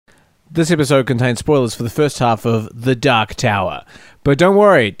This episode contains spoilers for the first half of The Dark Tower. But don't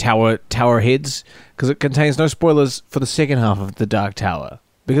worry, Tower heads, because it contains no spoilers for the second half of The Dark Tower.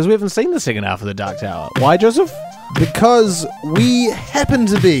 Because we haven't seen the second half of The Dark Tower. Why, Joseph? Because we happen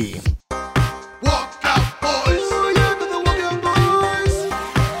to be.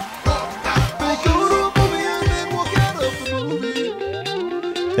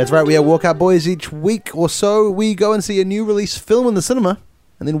 That's right, we are Walkout Boys. Each week or so, we go and see a new release film in the cinema,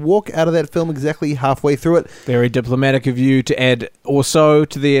 and then walk out of that film exactly halfway through it. Very diplomatic of you to add "or so"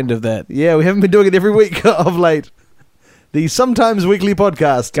 to the end of that. Yeah, we haven't been doing it every week of late. The sometimes weekly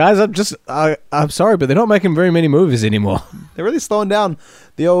podcast. Guys, I'm sorry, but they're not making very many movies anymore. They're really slowing down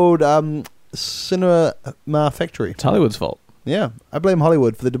the old cinema factory. It's Hollywood's fault. Yeah, I blame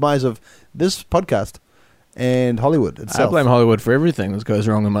Hollywood for the demise of this podcast and Hollywood itself. I blame Hollywood for everything that goes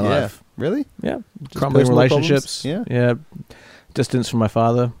wrong in my life. Really? Yeah. Just Crumbling personal relationships. problems? Yeah. Distance from my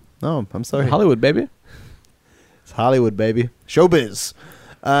father. Oh, I'm sorry. Hollywood, baby. It's Hollywood, baby. Showbiz.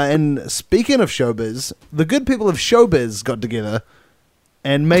 And speaking of showbiz, the good people of showbiz got together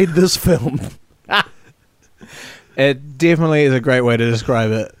and made this film. It definitely is a great way to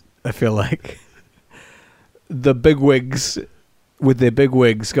describe it, I feel like. The bigwigs, with their big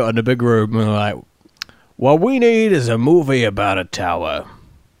wigs, got in a big room and were like, what we need is a movie about a tower.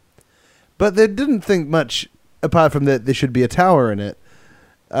 But they didn't think much, apart from that there should be a tower in it.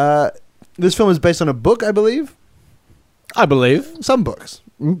 This film is based on a book, I believe. I believe. Some books.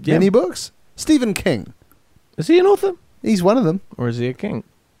 Yeah. Many books. Stephen King. Is he an author? He's one of them. Or is he a king?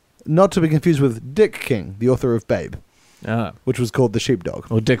 Not to be confused with Dick King, the author of Babe, which was called The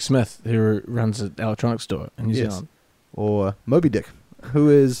Sheepdog. Or Dick Smith, who runs an electronics store in New Zealand. Or Moby Dick, who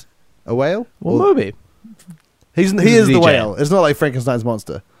is a whale? Well, Moby. He is the whale. It's not like Frankenstein's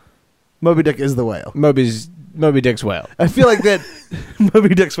monster. Moby Dick is the whale. Moby Dick's whale. I feel like that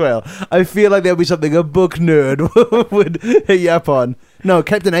Moby Dick's whale. I feel like that would be something a book nerd would hit you up on. No,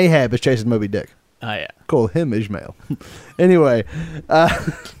 Captain Ahab is chasing Moby Dick. Oh, yeah. Call him Ishmael. Anyway.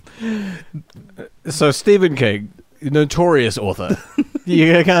 So Stephen King, notorious author.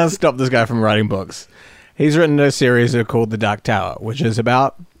 You can't stop this guy from writing books. He's written a series called The Dark Tower, which is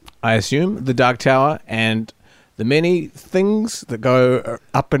about, I assume, the Dark Tower and the many things that go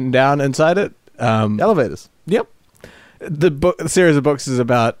up and down inside it. Elevators. Yep. The series of books is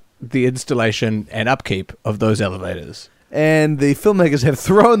about the installation and upkeep of those elevators. And the filmmakers have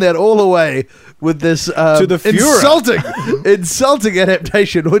thrown that all away with this to the furor. insulting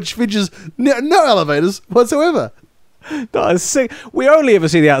adaptation, which features no elevators whatsoever. No, we only ever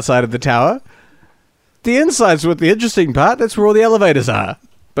see the outside of the tower. The inside's what the interesting part. That's where all the elevators are.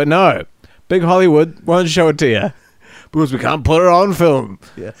 But no, big Hollywood won't show it to you because we can't put it on film.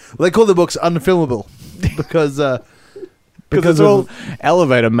 Yeah, well, they call the books unfilmable because it's all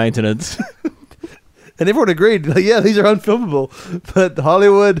elevator maintenance. And everyone agreed, like, yeah, these are unfilmable. But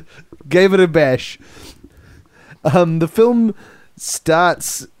Hollywood gave it a bash. The film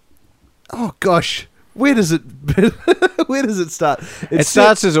starts... Oh, gosh. Where does it start? It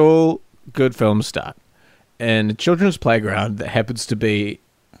starts as all good films start. In a children's playground that happens to be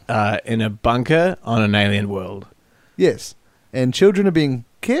in a bunker on an alien world. Yes. And children are being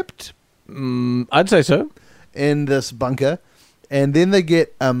kept... I'd say so. In this bunker. And then they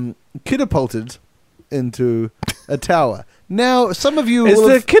get catapulted into a tower. Now, some of you will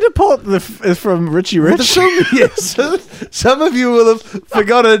have... catapult is from Richie Rich? Yes. Some of you will have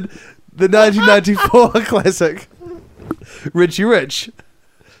forgotten the 1994 classic, Richie Rich.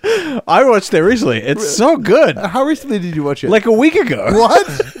 I watched that recently. It's so good. How recently did you watch it? Like a week ago.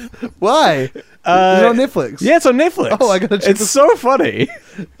 What? Why? Is it on Netflix? Yeah, it's on Netflix. Oh, I gotta check It's so funny.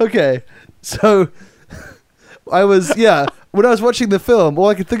 Okay. So... when I was watching the film, all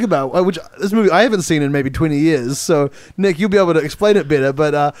I could think about, which this movie I haven't seen in maybe 20 years, so Nick, you'll be able to explain it better,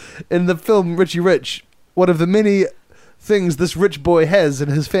 but in the film Richie Rich, one of the many things this rich boy has in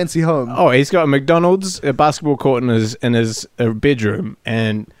his fancy home. Oh, he's got a McDonald's, a basketball court in his bedroom,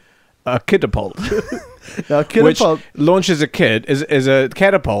 and a catapult. Now, a catapult... Which launches a kid, is a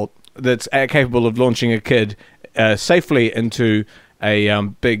catapult that's capable of launching a kid safely into a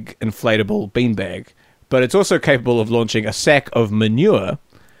big inflatable beanbag. But it's also capable of launching a sack of manure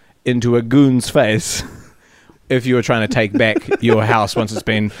into a goon's face if you were trying to take back your house once it's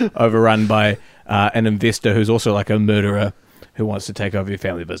been overrun by an investor who's also like a murderer who wants to take over your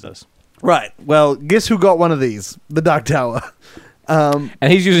family business. Right. Well, guess who got one of these? The Dark Tower. And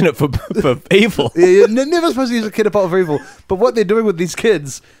he's using it for evil. You're never supposed to use a catapult for evil. But what they're doing with these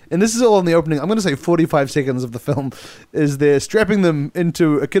kids, and this is all in the opening, I'm going to say 45 seconds of the film, is they're strapping them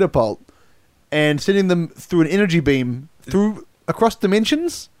into a catapult and sending them through an energy beam across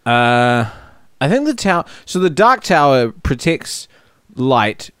dimensions. I think the tower. So the Dark Tower protects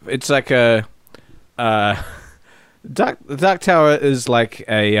light. It's like a the Dark Tower is like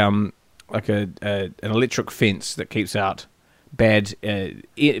an electric fence that keeps out bad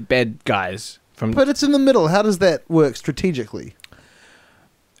guys from. But it's in the middle. How does that work strategically?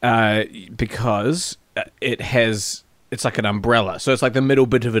 Because it's like an umbrella. So it's like the middle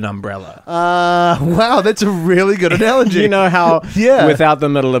bit of an umbrella. Wow, that's a really good analogy. You know how Yeah. without the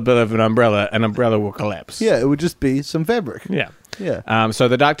middle bit of an umbrella will collapse. Yeah, it would just be some fabric. Yeah. Yeah. So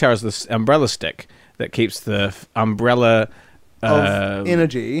the Dark Tower is this umbrella stick that keeps the umbrella Of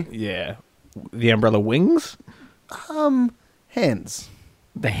energy. Yeah. The umbrella wings? Hands.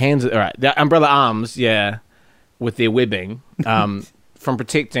 The hands, all right. The umbrella arms, yeah, with their webbing, from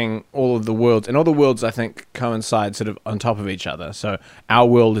protecting all of the worlds. And all the worlds, I think, coincide sort of on top of each other. So our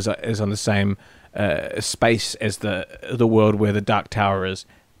world is on the same space as the world where the Dark Tower is,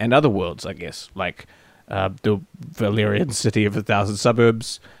 and other worlds, I guess, like the Valerian City of 1,000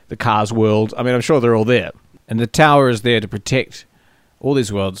 Suburbs, the Cars world. I mean, I'm sure they're all there. And the tower is there to protect all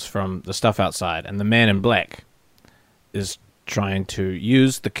these worlds from the stuff outside. And the Man in Black is trying to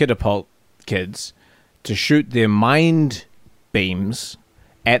use the Catapult kids to shoot their mind beams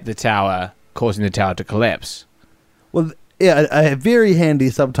at the tower, causing the tower to collapse. Well, yeah, a very handy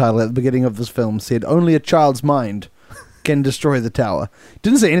subtitle at the beginning of this film said, "Only a child's mind can destroy the tower."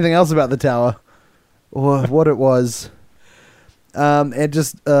 Didn't say anything else about the tower or what it was. And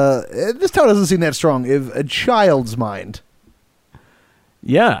just this tower doesn't seem that strong. If a child's mind,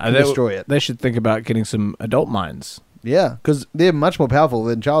 Yeah, destroy it. They should think about getting some adult minds. yeah, because they're much more powerful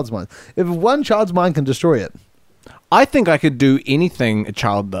than child's minds. If one child's mind can destroy it, I think I could do anything a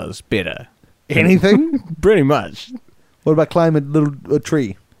child does better. anything. Pretty much. What about climb a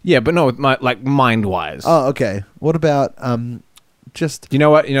tree? Yeah, but no, like mind-wise. Oh, okay. What about just You know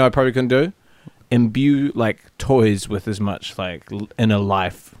what? I probably couldn't do? Imbue like toys with as much like inner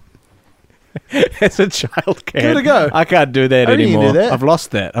life as a child can. Give it a go. I can't do that Only you anymore. do that. I've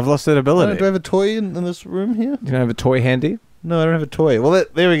lost that. I've lost that ability. do I have a toy in this room here? You don't have a toy handy? No, I don't have a toy. Well,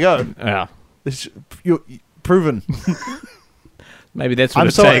 there we go. Yeah. You're proven. Maybe that's what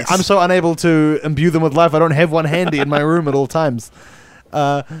it takes. I'm so unable to imbue them with life. I don't have one handy in my room at all times.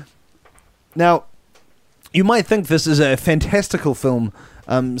 Now, you might think this is a fantastical film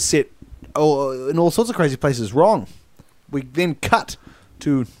set in all sorts of crazy places. Wrong. We then cut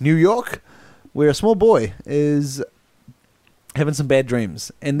to New York, where a small boy is having some bad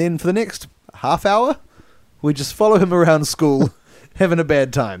dreams. And then for the next half hour, we just follow him around school having a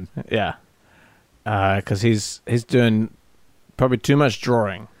bad time. Yeah. Because he's doing probably too much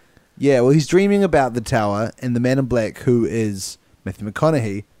drawing. Yeah, well, he's dreaming about the tower and the Man in Black, who is Matthew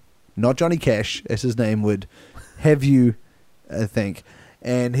McConaughey, not Johnny Cash, as his name would have you think.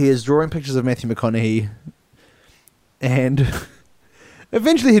 And he is drawing pictures of Matthew McConaughey, and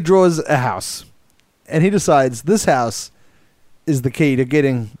eventually he draws a house, and he decides this house is the key to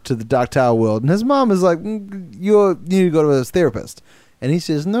getting to the Dark Tower world. And his mom is like, you need to go to a therapist. And he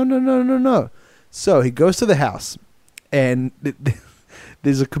says, no. So he goes to the house, and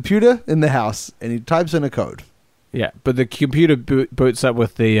there's a computer in the house, and he types in a code. Yeah, but the computer boots up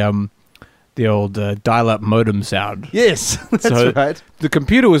with the old dial-up modem sound. Yes, that's So right. The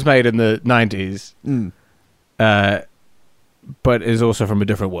computer was made in the 90s, but is also from a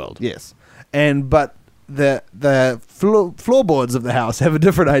different world. Yes, but the floorboards of the house have a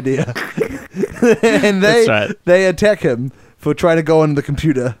different idea, and That's right. they attack him for trying to go on the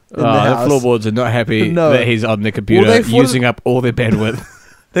computer in the house. The floorboards are not happy No. that he's on the computer Well, they using up all their bandwidth.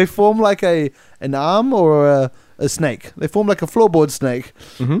 They form like an arm or a snake. They form like a floorboard snake,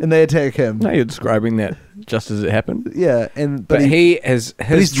 and they attack him. No, you're describing that just as it happened. Yeah, But he has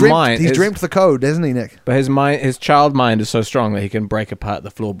his he's mind. dreamt the code, hasn't he, Nick? But his child mind is so strong that he can break apart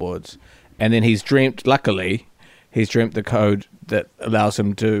the floorboards, and then luckily, he's dreamt the code that allows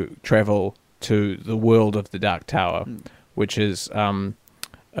him to travel to the world of the Dark Tower, which is a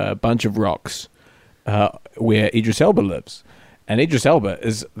bunch of rocks where Idris Elba lives. And Idris Elba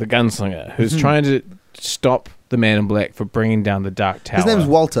is the gunslinger who's trying to stop the Man in Black from bringing down the Dark Tower. His name's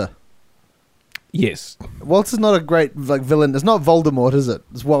Walter. Yes. Walter's not a great villain. It's not Voldemort, is it?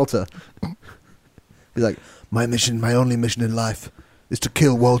 It's Walter. He's like, my only mission in life is to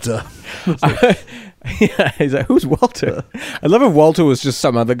kill Walter. Yeah, he's like, who's Walter? I love if Walter was just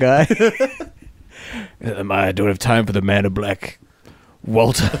some other guy. I don't have time for the Man in Black.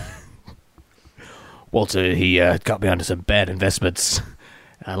 Walter, he got me onto some bad investments.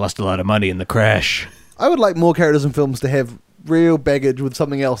 I lost a lot of money in the crash. I would like more characters in films to have real baggage with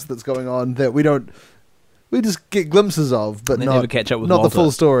something else that's going on that we don't we just get glimpses of, but They not never catch up with not Walter. the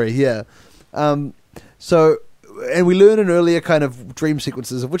full story. Yeah. So, and we learn in earlier kind of dream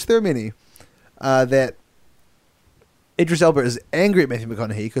sequences, of which there are many, that Idris Elba is angry at Matthew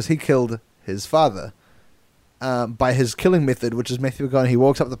McConaughey because he killed his father by his killing method, which is Matthew McConaughey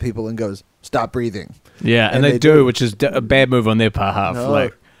walks up to people and goes, "Stop breathing." Yeah, and they do, which is a bad move on their behalf. No.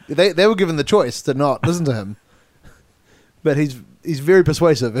 Like, They were given the choice to not listen to him, but he's very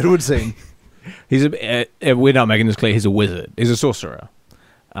persuasive. It would seem. he's we're not making this clear. He's a wizard. He's a sorcerer,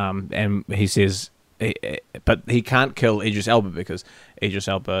 and he says, but he can't kill Idris Elba because Idris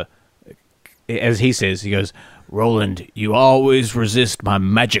Elba, as he says, he goes, "Roland, you always resist my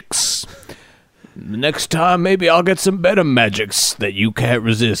magics. The next time, maybe I'll get some better magics that you can't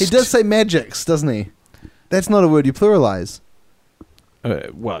resist." He does say magics, doesn't he? That's not a word you pluralize.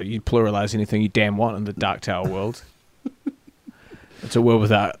 Well, you pluralize anything you damn want in the Dark Tower world. It's a world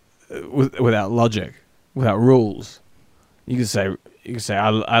without logic, without rules. You can say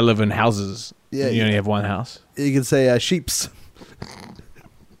I live in houses. Yeah, you only have one house. You can say sheeps.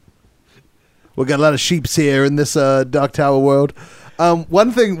 We've got a lot of sheeps here in this Dark Tower world.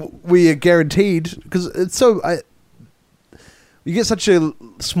 One thing we are guaranteed, because it's so... you get such a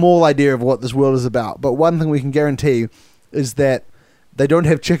small idea of what this world is about, but one thing we can guarantee is that they don't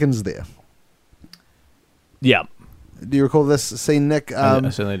have chickens there. Yeah. Do you recall this scene, Nick? I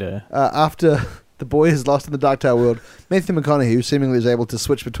certainly do. After the boy is lost in the Dark Tower world, Matthew McConaughey, who seemingly is able to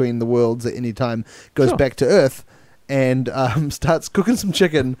switch between the worlds at any time, goes back to Earth and starts cooking some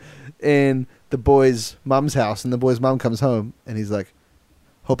chicken in the boy's mum's house, and the boy's mum comes home, and he's like,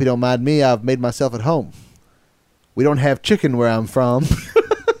 "Hope you don't mind me, I've made myself at home. We don't have chicken where I'm from."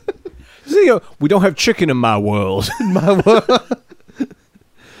 We don't have chicken in my world. In my world.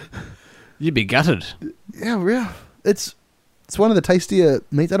 You'd be gutted. Yeah. It's one of the tastier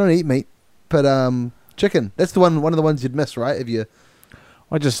meats. I don't eat meat, but chicken. That's one of the ones you'd miss, right? If you...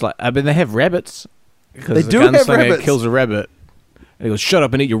 they have rabbits. They do have rabbits. Kills a rabbit. And he goes, "Shut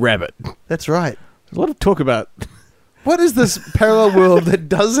up and eat your rabbit." That's right. There's a lot of talk about... What is this parallel world that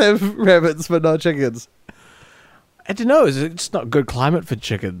does have rabbits but not chickens? I don't know. It's not good climate for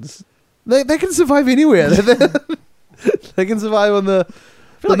chickens. They can survive anywhere. They can survive on the... I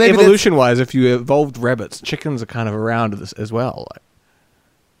feel like evolution-wise, if you evolved rabbits, chickens are kind of around as well.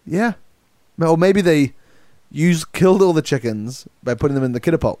 Yeah. Or maybe they killed all the chickens by putting them in the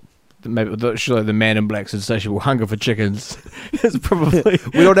kitapult. Maybe surely the man in black's insatiable hunger for chickens is probably...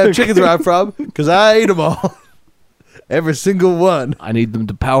 We don't have chickens where I'm from because I ate them all. Every single one. I need them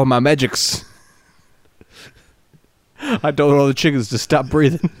to power my magics. I told all the chickens to stop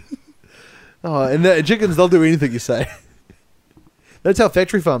breathing. Oh, and the chickens, they'll do anything you say. That's how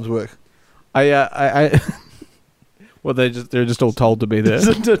factory farms work. Well, they're just all told to be there.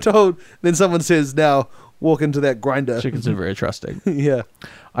 Told. Then someone says, "Now walk into that grinder." Chickens are very trusting. Yeah.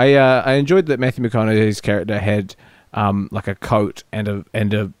 I enjoyed that Matthew McConaughey's character had like a coat and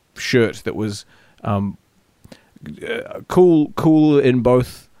a shirt that was cool in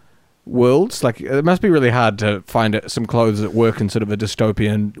both worlds. Like, it must be really hard to find some clothes that work in sort of a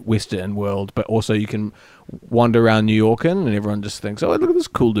dystopian Western world, but also you can wander around New York and everyone just thinks, "Oh, look at this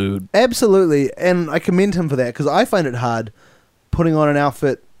cool dude." Absolutely, and I commend him for that, because I find it hard putting on an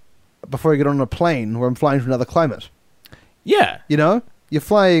outfit before I get on a plane where I'm flying to another climate. Yeah. You know? You're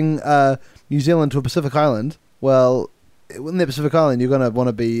flying New Zealand to a Pacific island. Well, in the Pacific island, you're going to want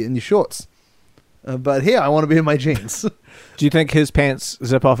to be in your shorts. But here, I want to be in my jeans. Do you think his pants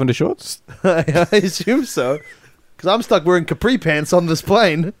zip off into shorts? I assume so. Because I'm stuck wearing capri pants on this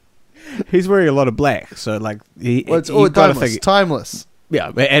plane. He's wearing a lot of black, so like it's all timeless. Timeless. Yeah,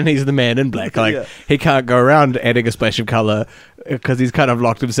 and he's the man in black. Like, Yeah. He can't go around adding a splash of color because he's kind of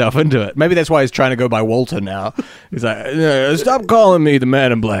locked himself into it. Maybe that's why he's trying to go by Walter now. He's like, "No, stop calling me the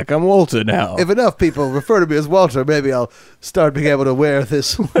man in black. I'm Walter now." If enough people refer to me as Walter, maybe I'll start being able to wear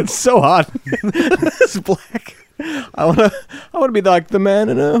this. It's so hard. It's black. I want to be like the man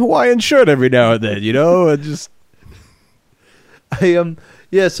in a Hawaiian shirt every now and then, you know? And just...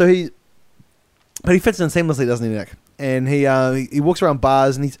 Yeah, so but he fits in seamlessly, doesn't he, Nick? And he walks around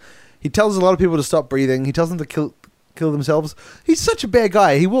bars, and he tells a lot of people to stop breathing. He tells them to kill themselves. He's such a bad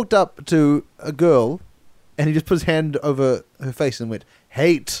guy. He walked up to a girl, and he just put his hand over her face and went,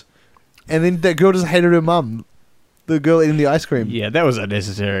 "Hate." And then that girl just hated her mum. The girl eating the ice cream. Yeah, that was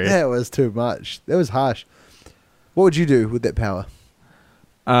unnecessary. That was too much. That was harsh. What would you do with that power?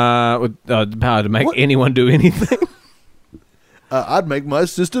 With the power to make anyone do anything. I'd make my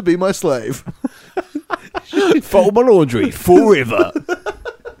sister be my slave. Fold my laundry forever.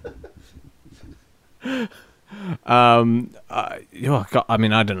 Oh God, I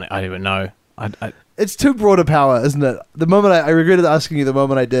mean, I don't even know. It's too broad a power, isn't it? The moment I regretted asking you the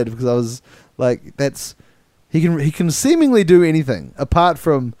moment I did, because I was like, he can seemingly do anything apart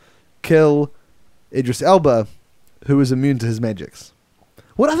from kill Idris Elba, who is immune to his magics.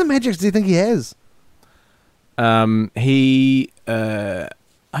 What other magics do you think he has? I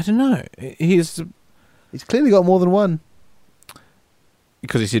don't know. He's clearly got more than one.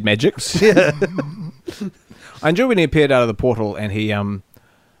 because he said magics. Yeah. I enjoy when he appeared out of the portal, and he I'm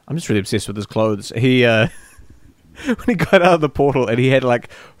just really obsessed with his clothes. He when he got out of the portal, and he had like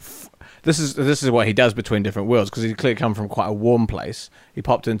this is what he does between different worlds, because he clearly come from quite a warm place. He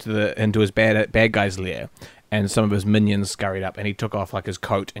popped into his bad guy's lair, and some of his minions scurried up, and he took off like his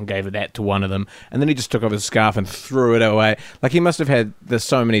coat and gave that to one of them, and then he just took off his scarf and threw it away. Like, he must have had this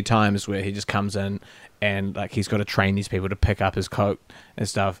so many times where he just comes in and like he's got to train these people to pick up his coat and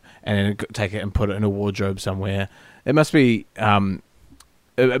stuff, and then take it and put it in a wardrobe somewhere. It must be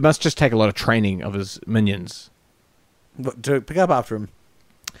it must just take a lot of training of his minions. What, to pick up after him?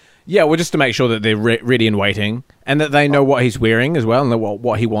 Yeah, well, just to make sure that they're ready and waiting, and that they know what he's wearing as well, and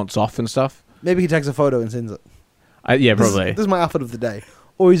what he wants off and stuff. Maybe he takes a photo and sends it. Yeah, probably. This is my outfit of the day.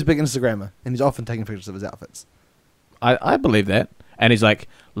 Or he's a big Instagrammer, and he's often taking pictures of his outfits. I believe that. And he's like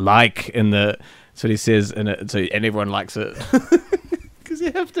in the... That's what he says, and everyone likes it. Because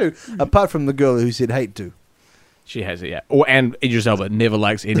you have to. Apart from the girl who said hate to. She has it, yeah. And Idris Elba never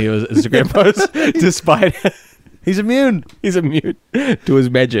likes any of his Instagram posts, despite... He's immune. He's immune to his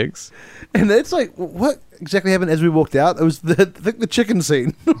magics. And it's like, what exactly happened as we walked out? It was the chicken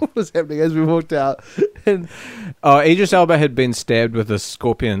scene. What was happening as we walked out? And Idris Elba had been stabbed with a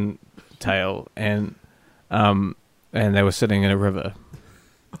scorpion tail, and they were sitting in a river.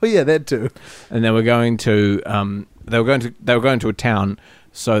 Oh yeah, that too. And they were going to a town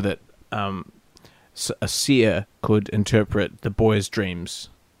so that a seer could interpret the boy's dreams.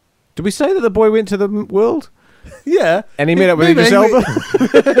 Did we say that the boy went to the world? Yeah. And he met up with Idris Elba?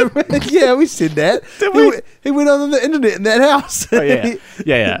 Yeah, we said that. Did we? He went on the internet in that house. Oh, yeah.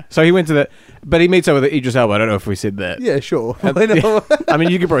 Yeah. So he went to but he meets up with Idris Elba. I don't know if we said that. Yeah, sure. I know. I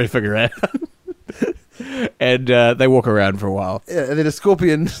mean, you could probably figure it out. And they walk around for a while. Yeah, and then a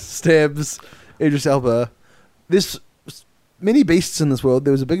scorpion stabs Idris Elba. There's many beasts in this world.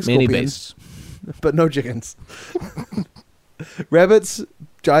 There was a big scorpion. Many beasts. But no chickens. Rabbits,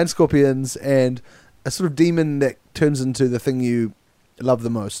 giant scorpions, and a sort of demon that turns into the thing you love the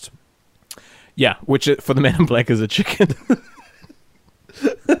most. Yeah, which for the Man in Black is a chicken.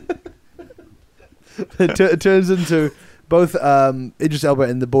 It turns into both Idris Elba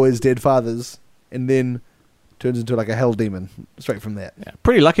and the boy's dead fathers, and then turns into like a hell demon straight from that. Yeah,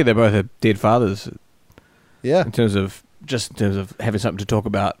 pretty lucky they both have dead fathers. Yeah. In terms of having something to talk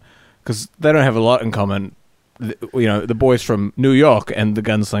about, because they don't have a lot in common. You know, the boy's from New York and the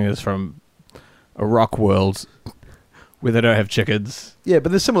gunslinger's from a rock world where they don't have chickens. Yeah, but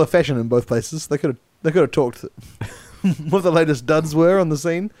there's similar fashion in both places. They could have talked what the latest duds were on the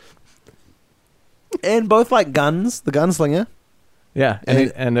scene. And both like guns, the gunslinger. Yeah,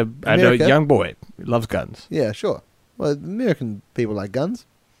 and a young boy who loves guns. Yeah, sure. Well, American people like guns.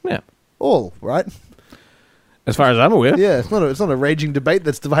 Yeah. All, right? As far as I'm aware. Yeah, it's not a raging debate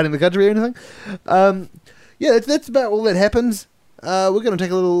that's dividing the country or anything. Yeah, that's about all that happens. We're going to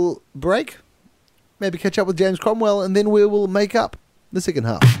take a little break. Maybe catch up with James Cromwell, and then we will make up the second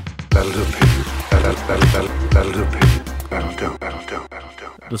half. That'll do, that'll do.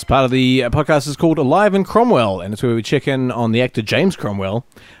 This part of the podcast is called Alive in Cromwell, and it's where we check in on the actor James Cromwell,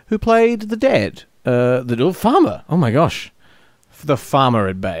 who played the dad, the little farmer. Oh my gosh. The farmer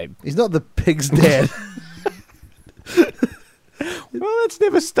at Babe. He's not the pig's dad. Well, that's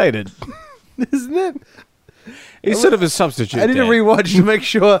never stated. Isn't it? He's sort of a substitute. I need to dad. rewatch to make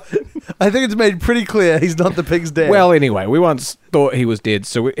sure. I think it's made pretty clear he's not the pig's dad. Well, anyway, we once thought he was dead,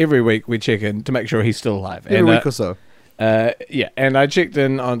 so every week we check in to make sure he's still alive. every week or so. Yeah, and I checked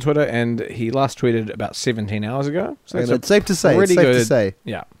in on Twitter, and he last tweeted about 17 hours ago. So Okay, it's safe to say. It's safe to say.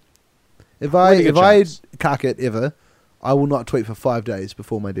 Yeah. If I Really good chance. cack it ever, I will not tweet for 5 days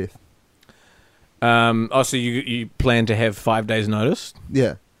before my death. So you plan to have 5 days notice?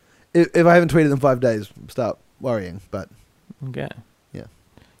 Yeah. If I haven't tweeted in 5 days, start worrying. But Okay. Yeah.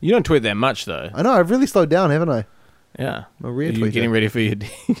 You don't tweet that much, though. I know I've really slowed down, haven't I? Yeah. I'm a Are retweeter. you getting ready for your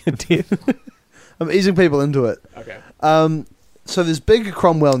death? I'm easing people into it. Okay. So there's big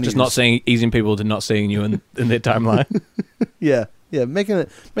Cromwell news. Just not easing people to not seeing you in their timeline. Yeah, making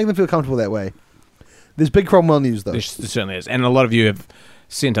them feel comfortable that way. There's big Cromwell news though. There certainly is. And a lot of you have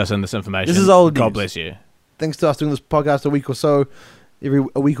sent us in this information. This is old God news. bless you. Thanks to us doing this podcast a week or so,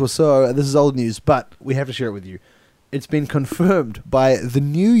 this is old news, but we have to share it with you. It's been confirmed by The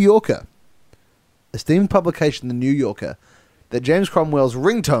New Yorker esteemed publication, The New Yorker, that James Cromwell's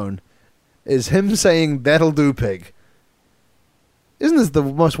ringtone is him saying, "That'll do, pig." Isn't this the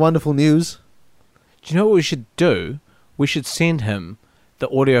most wonderful news? Do you know what we should do? We should send him the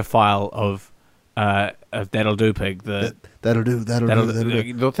audio file of That'll Do Pig. That'll do.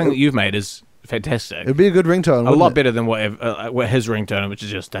 The thing that you've made is fantastic. It'd be a good ringtone. A lot it? better than what his ringtone, which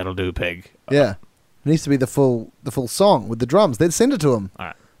is just "That'll Do Pig." Yeah, it needs to be the full song with the drums. They'd send it to him. All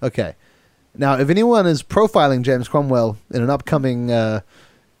right. Okay. Now, if anyone is profiling James Cromwell in an upcoming,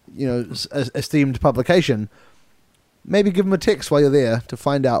 esteemed publication, maybe give him a text while you're there to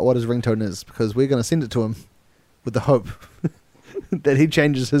find out what his ringtone is, because we're going to send it to him with the hope that he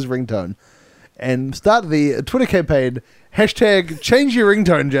changes his ringtone and start the Twitter campaign #Change your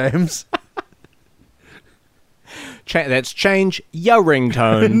ringtone, James. That's change your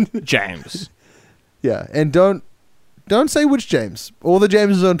ringtone, James. Yeah, and don't say which James. All the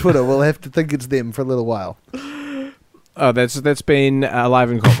Jameses on Twitter will have to think it's them for a little while. Oh, that's been Live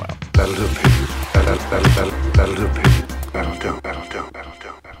in Cromwell. That'll do, pig. That'll do, pig. That'll do.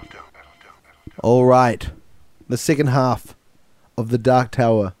 All right. The second half of The Dark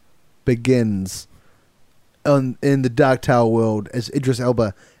Tower begins in the Dark Tower world as Idris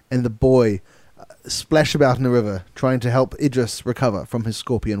Elba and the boy splash about in the river trying to help Idris recover from his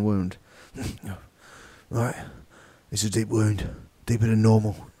scorpion wound. Right. It's a deep wound. Deeper than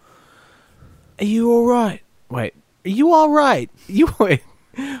normal. Are you all right? Wait. Are you all right? Wait.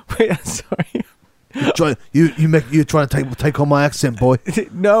 I'm sorry. You're trying to take on my accent, boy.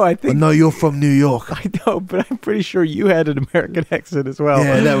 No, I think. I know you're from New York. I know, but I'm pretty sure you had an American accent as well.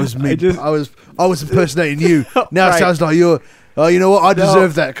 Yeah, that was me. I was impersonating you. Now Right. it sounds like you're. Oh, you know what? I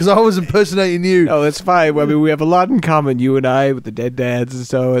deserve that because I was impersonating you. No, that's fine. I mean, we have a lot in common, you and I, with the dead dads and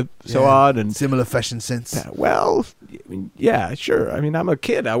so on. And similar fashion sense. well, I mean, yeah, sure. I mean, I'm a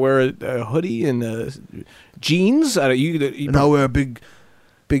kid. I wear a hoodie and jeans. And I wear a big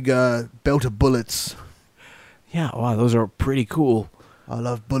belt of bullets. Yeah, wow, those are pretty cool. I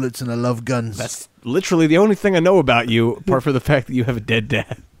love bullets and I love guns. That's literally the only thing I know about you, apart from the fact that you have a dead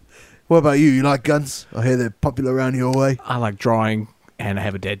dad. What about you? You like guns? I hear they're popular around your way. I like drawing, and I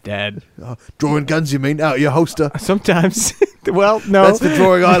have a dead dad. Drawing guns, you mean? Out of your holster. Sometimes. Well, no. That's the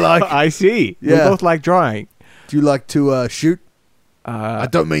drawing I like. I see. Yeah. We both like drawing. Do you like to shoot? I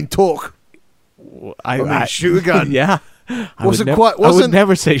don't mean talk. I mean shoot a gun. Yeah. I would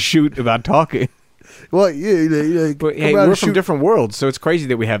never say shoot about talking. Well, you But hey, we're from different worlds, so it's crazy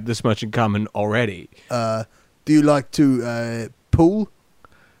that we have this much in common already. Do you like to pull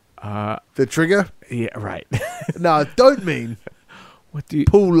the trigger? Yeah, right. No, I don't mean What do you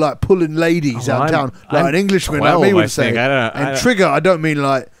pull like pulling ladies out town like an Englishman like 12, me would I say. think. And trigger, I don't mean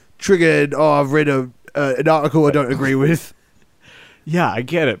like triggered. Oh, I've read an article I don't agree with. Yeah, I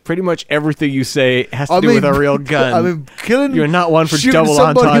get it. Pretty much everything you say has to do with a real gun. I mean, killing. You're not one for shooting double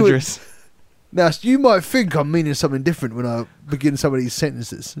somebody entendres. Now, you might think I'm meaning something different when I begin some of these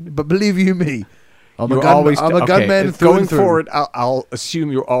sentences, but believe you me, I'm a gunman through Going and through. forward, I'll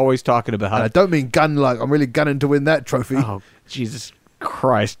assume you're always talking about. And I don't mean gun like I'm really gunning to win that trophy. Oh, Jesus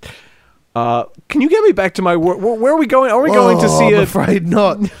Christ! Can you get me back to my work? Where are we going? Are we going to see I'm it? afraid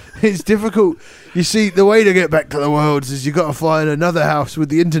not. It's difficult. You see, the way to get back to the worlds is you got to find another house with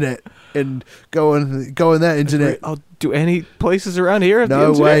the internet and go on that internet. Oh, do any places around here have the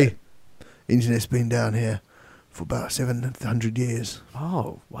No internet? way. Internet's been down here for about 700 years.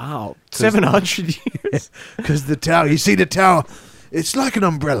 Oh, wow. 700 years? Because the tower, you see the tower, it's like an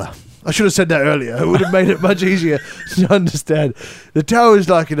umbrella. I should have said that earlier. It would have made it much easier to understand. The tower is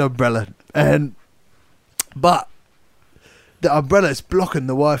like an umbrella, but the umbrella is blocking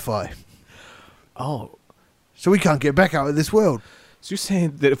the Wi-Fi. Oh. So we can't get back out of this world. So you're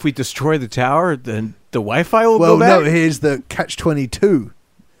saying that if we destroy the tower, then the Wi-Fi will Well, go back? no, here's the Catch-22.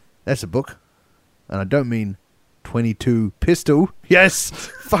 That's a book. And I don't mean 22 pistol. Yes.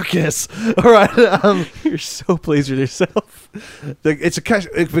 Fuck yes. All right. You're so pleased with yourself. It's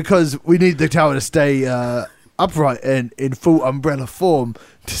because we need the tower to stay upright and in full umbrella form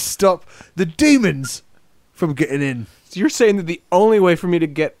to stop the demons from getting in. So you're saying that the only way for me to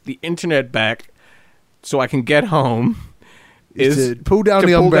get the internet back so I can get home is to pull down to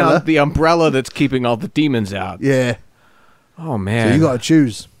the pull umbrella. down the umbrella that's keeping all the demons out. Yeah. Oh, man. So you got to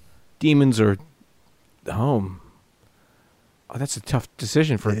choose. Demons are home. Oh, that's a tough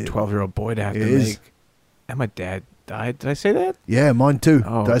decision for a 12-year-old boy to have to is. make. And my dad died. Did I say that? Yeah, mine too.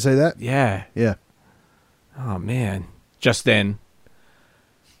 Oh. Did I say that? Yeah. Yeah. Oh, man. Just then,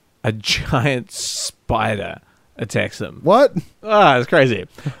 a giant spider attacks him. What? Ah, it's crazy.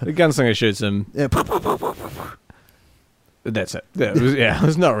 The gunslinger shoots him. Yeah. That's it. It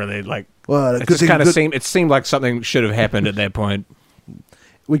was not really like Well, It just kind of seemed. It seemed like something should have happened at that point.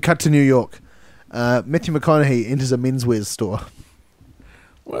 We cut to New York. Matthew McConaughey enters a menswear store.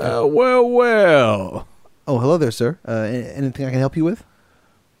 Well. Oh, hello there, sir. Anything I can help you with?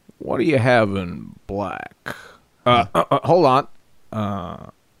 What do you have in black? Hold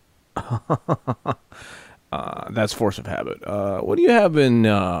on. That's force of habit. What do you have in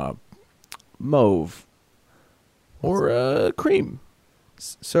mauve or cream?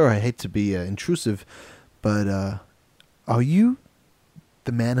 Sir, I hate to be intrusive, but are you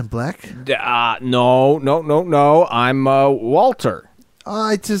the man in black? No. I'm Walter.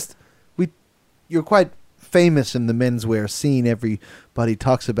 You're quite famous in the menswear scene. Everybody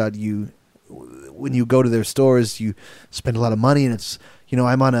talks about you. When you go to their stores, you spend a lot of money, and it's,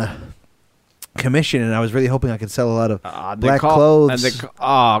 I'm on a commission, and I was really hoping I could sell a lot of black clothes.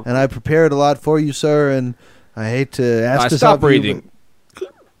 And I prepared a lot for you, sir, and I hate to ask this stop of you, reading.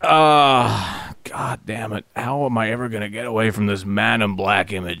 God damn it. How am I ever going to get away from this man in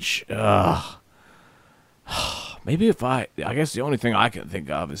black image? Maybe I guess the only thing I can think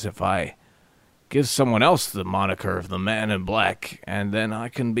of is if I give someone else the moniker of the man in black, and then I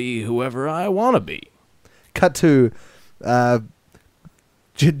can be whoever I want to be. Cut to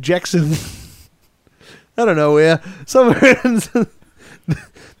Jackson. I don't know where. Somewhere in the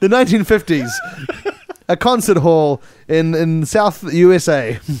 1950s. A concert hall in South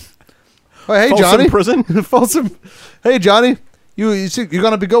USA. Oh, hey, Folsom Johnny. Prison? Folsom. Hey, Johnny. You're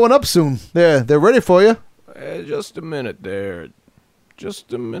going to be going up soon. They're ready for you. Just a minute there.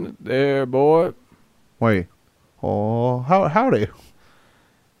 Just a minute there, boy. Wait. Oh, howdy.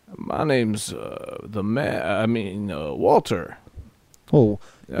 My name's Walter. Oh,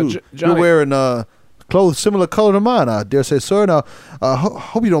 Johnny. you're wearing clothes similar color to mine, I dare say, sir. Now,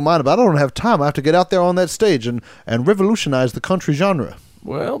 hope you don't mind, but I don't have time. I have to get out there on that stage and revolutionize the country genre.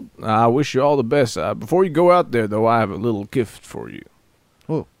 Well, I wish you all the best. Before you go out there, though, I have a little gift for you.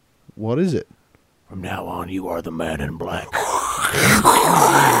 Oh, what is it? From now on, you are the man in black.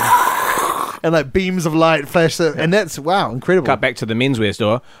 And like beams of light flash, and that's, wow, incredible. Cut back to the menswear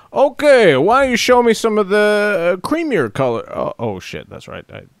store. Okay, why don't you show me some of the creamier color? Oh shit, that's right.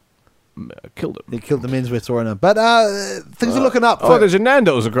 I killed him. They killed the menswear store owner. But things are looking up. There's a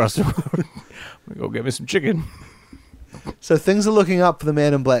Nando's across the road. I'm gonna go get me some chicken. So things are looking up for the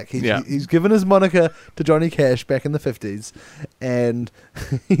man in black. He's given his moniker to Johnny Cash back in the 50s, and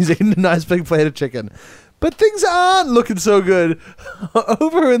he's eating a nice big plate of chicken. But things aren't looking so good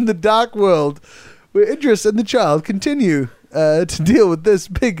over in the dark world, where Idris and the child continue to deal with this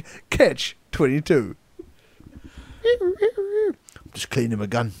big catch-22. I'm just cleaning my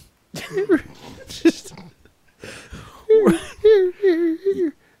gun.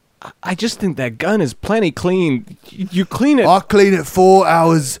 I just think that gun is plenty clean. You clean it. I clean it 4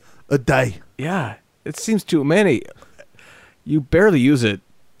 hours a day. Yeah, it seems too many. You barely use it.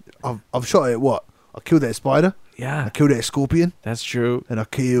 I've shot it. What? I killed that spider. Yeah, I killed that scorpion. That's true. And I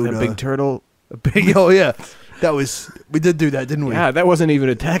killed a big turtle. A big. Oh yeah, we did do that, didn't we? Yeah, that wasn't even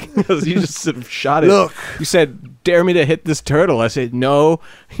attacking us. You just sort of shot it. Look, you said, "Dare me to hit this turtle." I said, "No."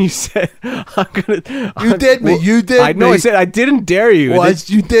 You said, "I'm gonna." You did me. You did. I know. I said I didn't dare you. Well,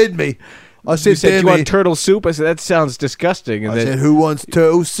 you did me. I said, you said, "You want turtle soup?" I said, "That sounds disgusting." And I said, "Who wants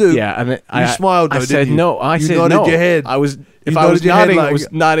turtle soup?" Yeah, and then you smiled. Though, I said, you? "No." I you said, nodded "No." your head. I was. If I was nodding, I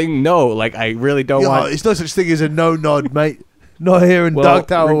was nodding no. Like, I really don't want... It's no such thing as a no nod, mate. Not here in Dark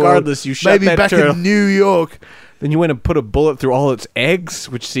Tower. Regardless, you shot maybe that back turtle. in New York. Then you went and put a bullet through all its eggs,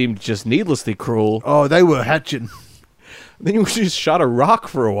 which seemed just needlessly cruel. Oh, they were hatching. Then you just shot a rock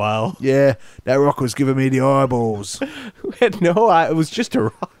for a while. Yeah, that rock was giving me the eyeballs. No, it was just a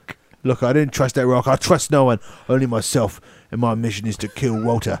rock. Look, I didn't trust that rock. I trust no one, only myself. And my mission is to kill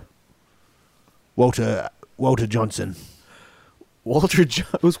Walter. Walter Johnson.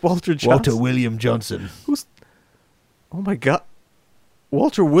 Who's Walter Johnson? Walter William Johnson. Who's? Oh my God,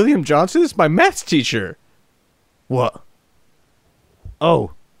 Walter William Johnson is my maths teacher. What?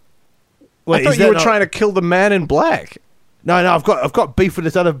 Oh, wait, I thought you were trying to kill the man in black. No, I've got beef with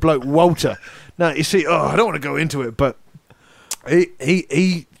this other bloke, Walter. No, you see, I don't want to go into it, but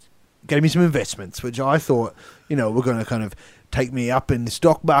he gave me some investments, which I thought, were going to kind of take me up in the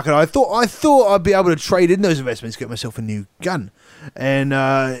stock market. I thought I'd be able to trade in those investments, get myself a new gun. And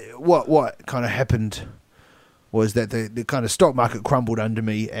what kind of happened was that the kind of stock market crumbled under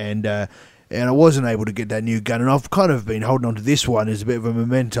me, and I wasn't able to get that new gun. And I've kind of been holding on to this one as a bit of a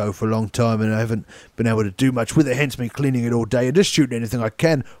memento for a long time, and I haven't been able to do much with it. Hence me cleaning it all day and just shooting anything I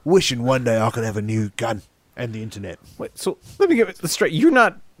can, wishing one day I could have a new gun and the internet. Wait, so let me get this straight. You're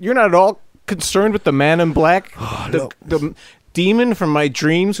not at all concerned with the man in black? demon from my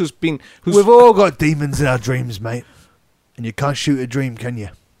dreams who's We've all got demons in our dreams, mate. And you can't shoot a dream, can you?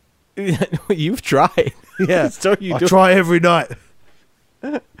 You've tried. Yeah. So you I do. try every night.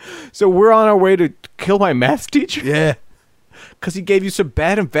 So we're on our way to kill my math teacher Yeah. because he gave you some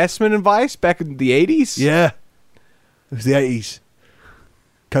bad investment advice back in the 80s? Yeah. It was the 80s.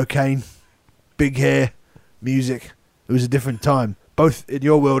 Cocaine, big hair, music. It was a different time, both in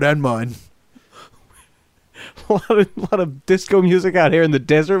your world and mine. a lot of disco music out here in the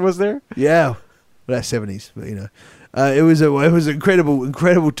desert, was there? Yeah. Well, that's 70s, but you know. It was an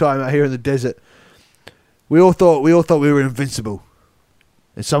incredible time out here in the desert. We all thought we were invincible.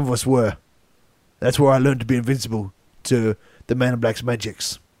 And some of us were. That's where I learned to be invincible to the Man in Black's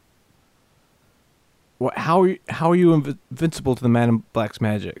magics. How are you invincible to the Man in Black's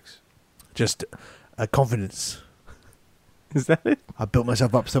magics? Just confidence. Is that it? I built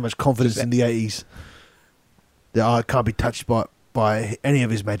myself up so much confidence in the 80s that I can't be touched by any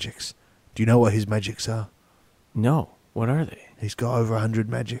of his magics. Do you know what his magics are? No. What are they? He's got over 100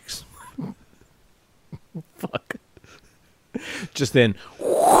 magics. Fuck. Just then,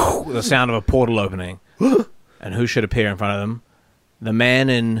 the sound of a portal opening. And who should appear in front of them? The Man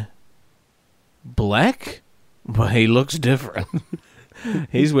in Black? But he looks different.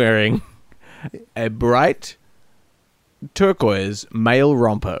 He's wearing a bright turquoise male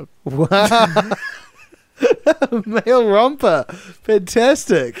romper. Male romper.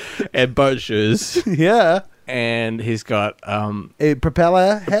 Fantastic. And boat shoes. Yeah. And he's got A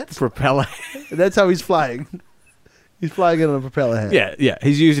propeller hat. propeller. That's how he's flying. He's flying in on a propeller hat. Yeah.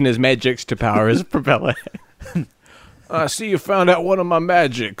 He's using his magics to power his propeller. I see you found out one of my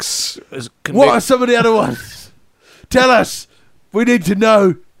magics. What are some of the other ones? Tell us. We need to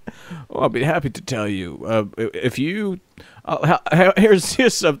know. Well, I'll be happy to tell you. If you,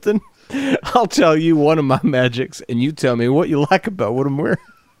 here's something. I'll tell you one of my magics, and you tell me what you like about what I'm wearing.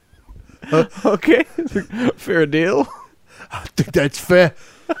 Okay, fair deal. I think that's fair.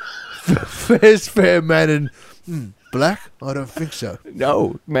 Fair's fair, Man in Black? I don't think so.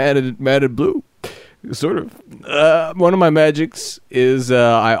 No, mad in blue, sort of. One of my magics is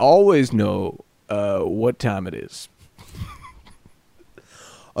I always know what time it is.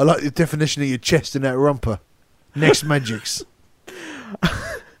 I like the definition of your chest in that romper. Next magics.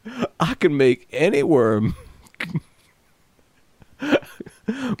 I can make any worm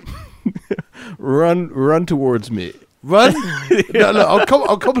run towards me. Run? No,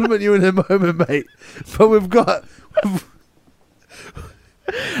 I'll compliment you in a moment, mate. But we've got...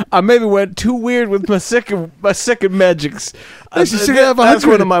 I maybe went too weird with my second magics. That's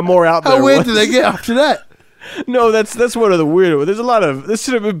one of my more out there How weird ones. did they get after that? No, that's one of the weirder ones. There's a lot of this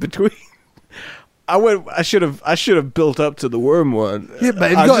should have been between. I should have built up to the worm one. Yeah,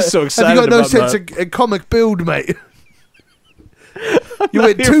 mate. I'm just so excited. Have you got no about sense my- of comic build, mate? You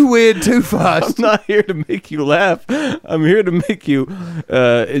went too weird too fast. I'm not here to make you laugh. I'm here to make you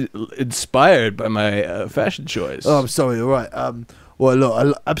inspired by my fashion choice. Oh, I'm sorry. All right. Well, look,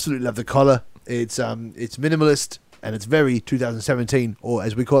 I absolutely love the collar. It's minimalist and it's very 2017, or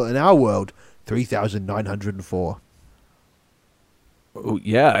as we call it in our world, 3,904. Oh,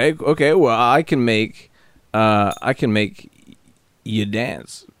 yeah. Okay. Well, I can make you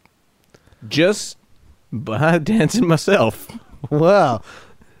dance just by dancing myself. Wow.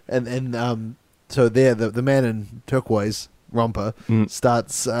 And so there, the man in turquoise romper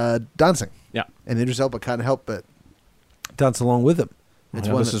starts dancing. Yeah. And Idris Elba can't help but dance along with him. It's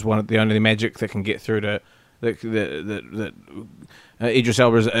Well, this is the only magic that can get through to that Idris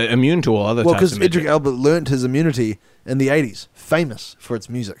Elba is immune to all other well, types because of magic. Idris Elba learnt his immunity in the 80s, famous for its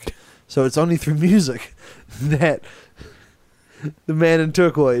music. So it's only through music that the man in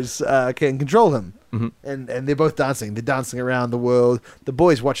turquoise can control him. Mm-hmm. And they're both dancing. They're dancing around the world. The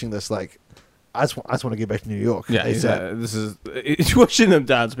boy's watching this like, I just want to get back to New York. Yeah, this is he's watching them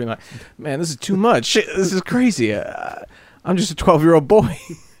dance, being like, "Man, this is too much. Shit, this is crazy. I'm just a 12-year-old boy."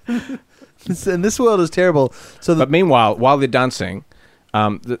 And this world is terrible. So, But meanwhile, while they're dancing,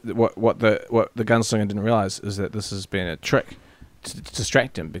 what the gunslinger didn't realize is that this has been a trick to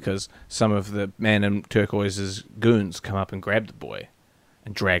distract him, because some of the man in turquoise's goons come up and grab the boy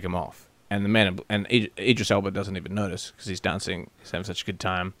and drag him off, and Idris Elba doesn't even notice because he's dancing. He's having such a good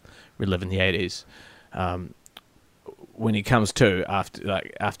time, reliving the 80s. When he comes to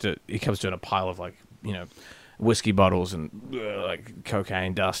after he comes to in a pile of whiskey bottles and like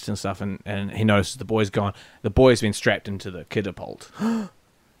cocaine dust and stuff, and he notices the boy's gone. The boy's been strapped into the catapult. No.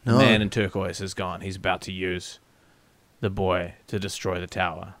 The man in turquoise is gone. He's about to use the boy to destroy the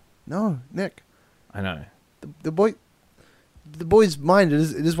tower. no, Nick, I know. the boy's mind it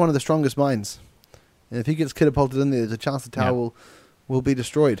is one of the strongest minds And if he gets catapulted in there, there's a chance the tower will be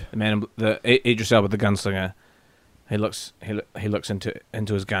destroyed. The man, Idris Elba, the gunslinger, he looks into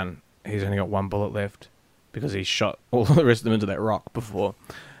his gun. He's only got one bullet left because he shot all the rest of them into that rock before.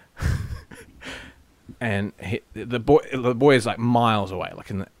 And the boy is like miles away,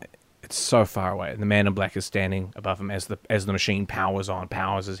 it's so far away. And the man in black is standing above him as the machine powers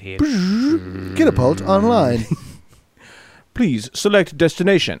his head. Catapult online. Please select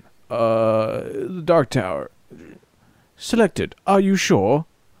destination. The Dark Tower. Selected. Are you sure,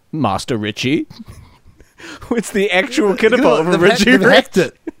 Master Richie? It's the actual catapult from Richie They hacked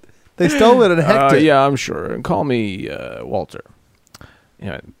it. They stole it and hacked it. Yeah, I'm sure. Call me Walter.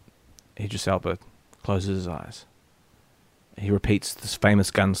 Idris Elba closes his eyes. He repeats this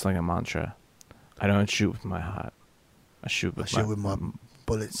famous gunslinger mantra: "I don't shoot with my heart. I shoot with my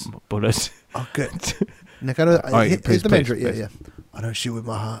bullets." Bullets. Oh, good. Nick, I don't. Here's the mantra. please. Yeah. I don't shoot with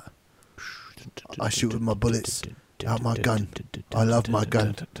my heart. I shoot with my bullets. Out my gun. I love my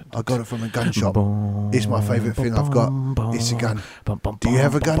gun. I got it from a gun shop. It's my favourite thing I've got. It's a gun. Do you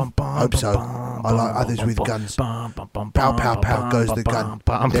have a gun? Hope so. I like others with guns. Pow, pow, pow goes the gun.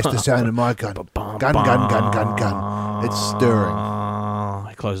 That's the sound of my gun. Gun, gun, gun, gun, gun. It's stirring.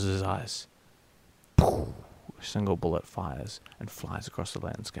 He closes his eyes. A single bullet fires and flies across the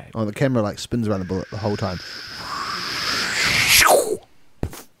landscape. Oh, the camera spins around the bullet the whole time.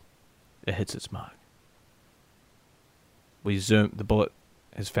 It hits its mark. We zoom. The bullet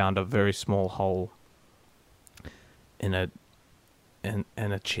has found a very small hole in a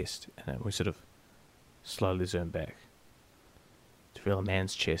chest, and we sort of slowly zoom back to reveal a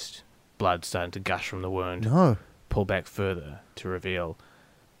man's chest, blood starting to gush from the wound. No. Pull back further to reveal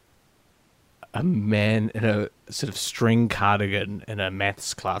a man in a sort of string cardigan in a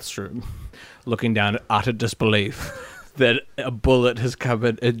maths classroom, looking down in utter disbelief that a bullet has come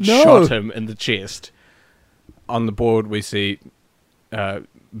in and shot him in the chest. On the board, we see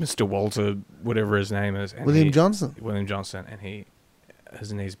Mr. Walter, whatever his name is. William Johnson, and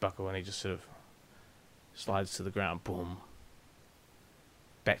his knees buckle, and he just sort of slides to the ground. Boom.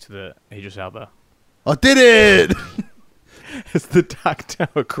 Back to the Idris Elba. I did it! As the Dark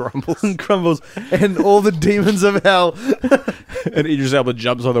Tower crumbles. And crumbles, and all the demons of hell. And Idris Elba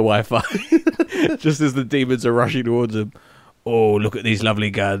jumps on the Wi-Fi just as the demons are rushing towards him. Oh, look at these lovely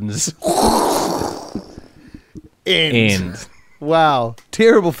guns. End. Wow.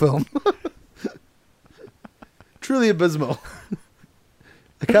 Terrible film. Truly abysmal.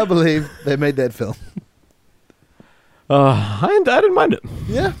 I can't believe they made that film. I didn't mind it.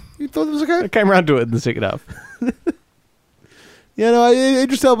 Yeah? You thought it was okay? I came around to it in the second half. Yeah, no,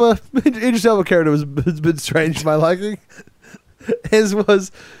 Idris Elba character has been strange to my liking. As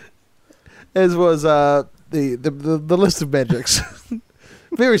was the list of magics.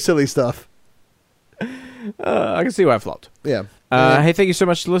 Very silly stuff. I can see why I flopped. Yeah. Hey, thank you so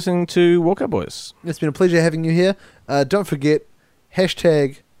much for listening to Walkout Boys. It's been a pleasure having you here. Don't forget,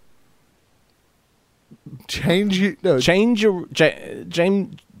 hashtag change your James,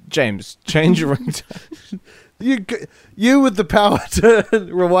 change your ringtone. You with the power to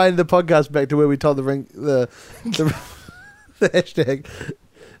rewind the podcast back to where we told the hashtag.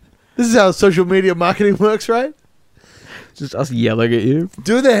 This is how social media marketing works, right? Just us yelling at you.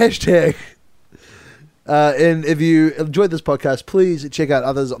 Do the hashtag. And if you enjoyed this podcast, please check out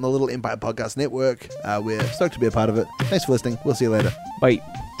others on the Little Empire Podcast Network. We're stoked to be a part of it. Thanks for listening. We'll see you later. Bye.